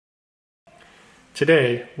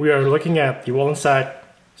Today we are looking at the Wollensak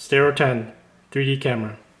Stereo 10 3D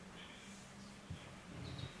camera.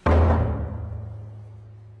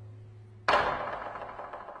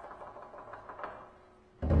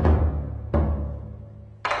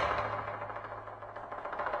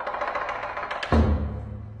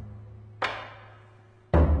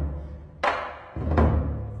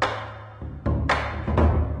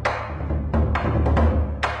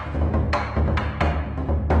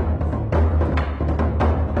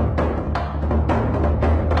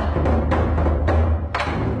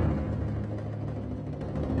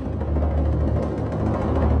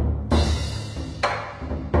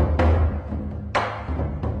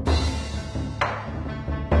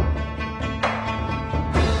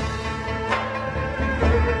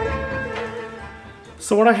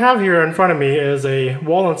 So what I have here in front of me is a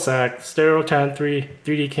Wollensak Stereo 10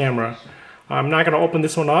 3D camera. I'm not going to open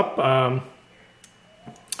this one up. I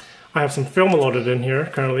have some film loaded in here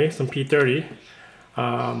currently, some P30.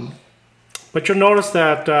 But you'll notice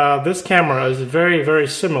that this camera is very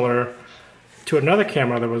similar to another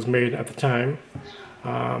camera that was made at the time.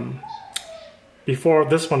 Before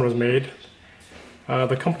this one was made,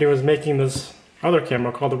 the company was making this other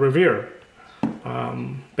camera called the Revere.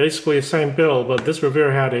 Basically the same build, but this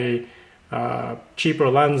Revere had a cheaper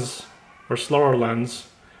lens or slower lens,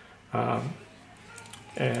 but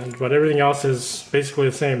everything else is basically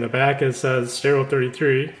the same. The back says Stereo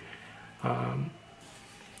 33, and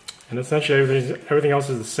essentially everything else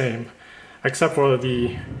is the same except for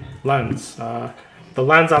the lens. The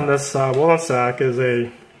lens on this Wollensak is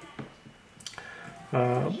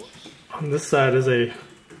on this side is a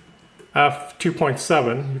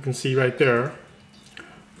f2.7. You can see right there,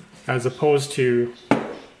 as opposed to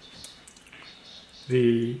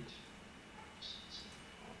the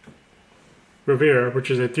Revere,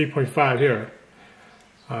 which is a 3.5 here.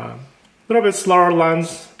 A little bit slower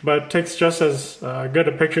lens, but takes just as good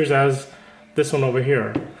of pictures as this one over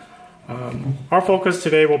here. Our focus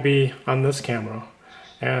today will be on this camera,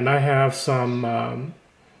 and I have some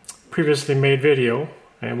previously made video,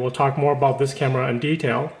 and we'll talk more about this camera in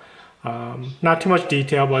detail. Not too much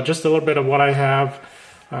detail, but just a little bit of what I have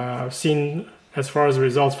seen as far as the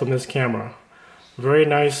results from this camera. Very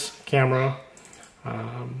nice camera.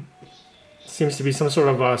 Seems to be some sort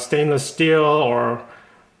of a stainless steel or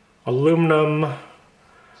aluminum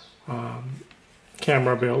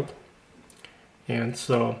camera build. And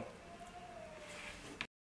so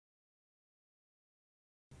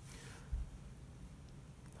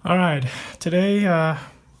alright, today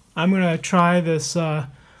I'm going to try this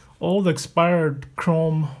old expired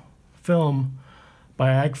chrome film by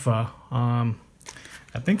Agfa.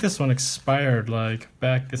 I think this one expired like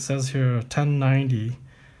back, it says here 1090,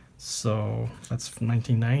 so that's from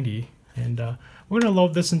 1990, and we're going to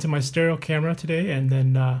load this into my stereo camera today and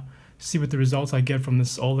then see what the results I get from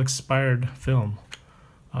this old expired film,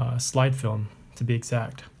 slide film to be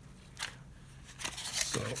exact.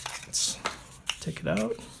 So let's take it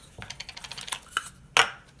out.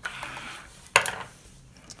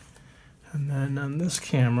 And then on this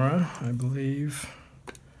camera, I believe,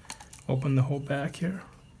 open the whole back here.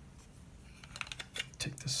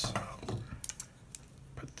 Take this out,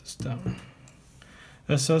 put this down.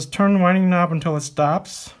 It says turn winding knob until it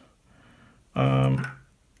stops.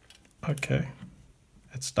 Okay,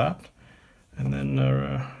 it stopped. And then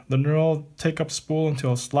the neural take up spool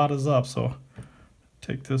until slot is up. So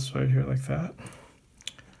take this right here like that.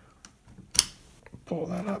 Pull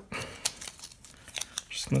that up.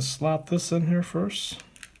 Just gonna slot this in here first.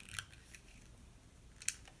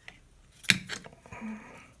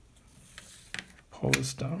 Pull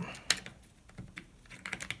this down.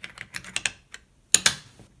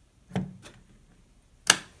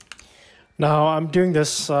 Now I'm doing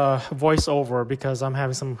this voiceover because I'm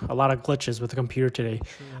having a lot of glitches with the computer today.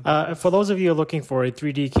 For those of you looking for a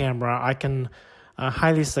 3D camera, I can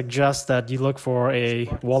highly suggest that you look for a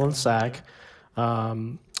Wollensak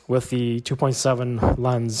with the 2.7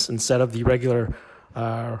 lens instead of the regular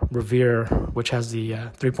Revere, which has the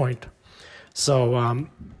 3. So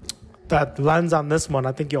that lens on this one,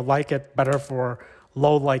 I think you'll like it better for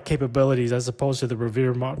low light capabilities as opposed to the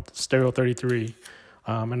Revere Stereo 33.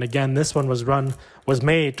 And again, this one was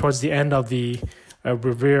made towards the end of the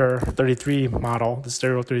Revere 33 model, the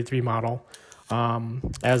Stereo 33 model,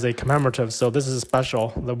 as a commemorative. So this is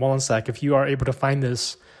special, the Wollensak. If you are able to find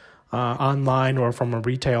this online or from a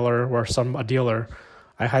retailer or a dealer,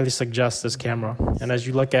 I highly suggest this camera. And as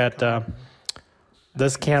you look at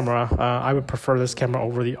this camera, I would prefer this camera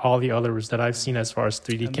over all the others that I've seen as far as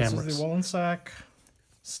 3D cameras. This is the Wollensak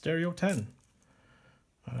Stereo 10.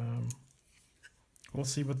 We'll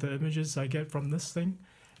see what the images I get from this thing,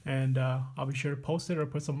 and I'll be sure to post it or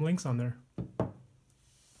put some links on there.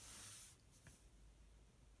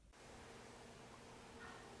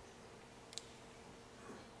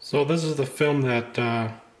 So this is the film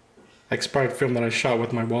that expired film that I shot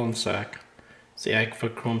with my Wollensak. It's the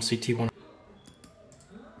Agfa Chrome CT1.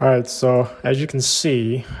 Alright, so as you can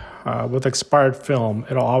see, with expired film,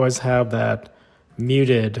 it'll always have that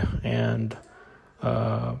muted and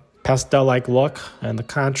pastel-like look, and the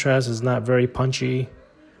contrast is not very punchy.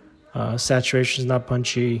 Saturation is not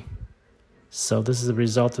punchy. So this is the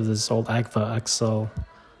result of this old Agfa XL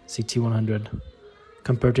CT100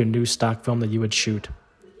 compared to a new stock film that you would shoot.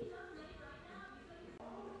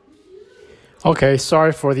 Okay,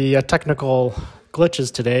 sorry for the technical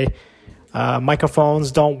glitches today.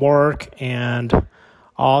 Microphones don't work, and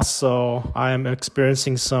also I'm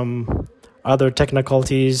experiencing some other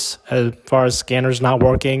technicalities as far as scanners not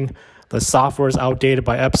working. The software is outdated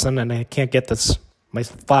by Epson, and I can't get my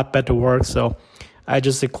flatbed to work, so I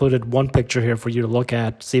just included one picture here for you to look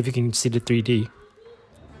at, see if you can see the 3D.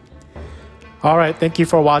 Alright, thank you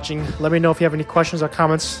for watching. Let me know if you have any questions or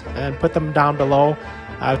comments, and put them down below.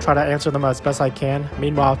 I'll try to answer them as best I can.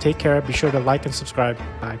 Meanwhile, take care. Be sure to like and subscribe.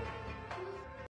 Bye.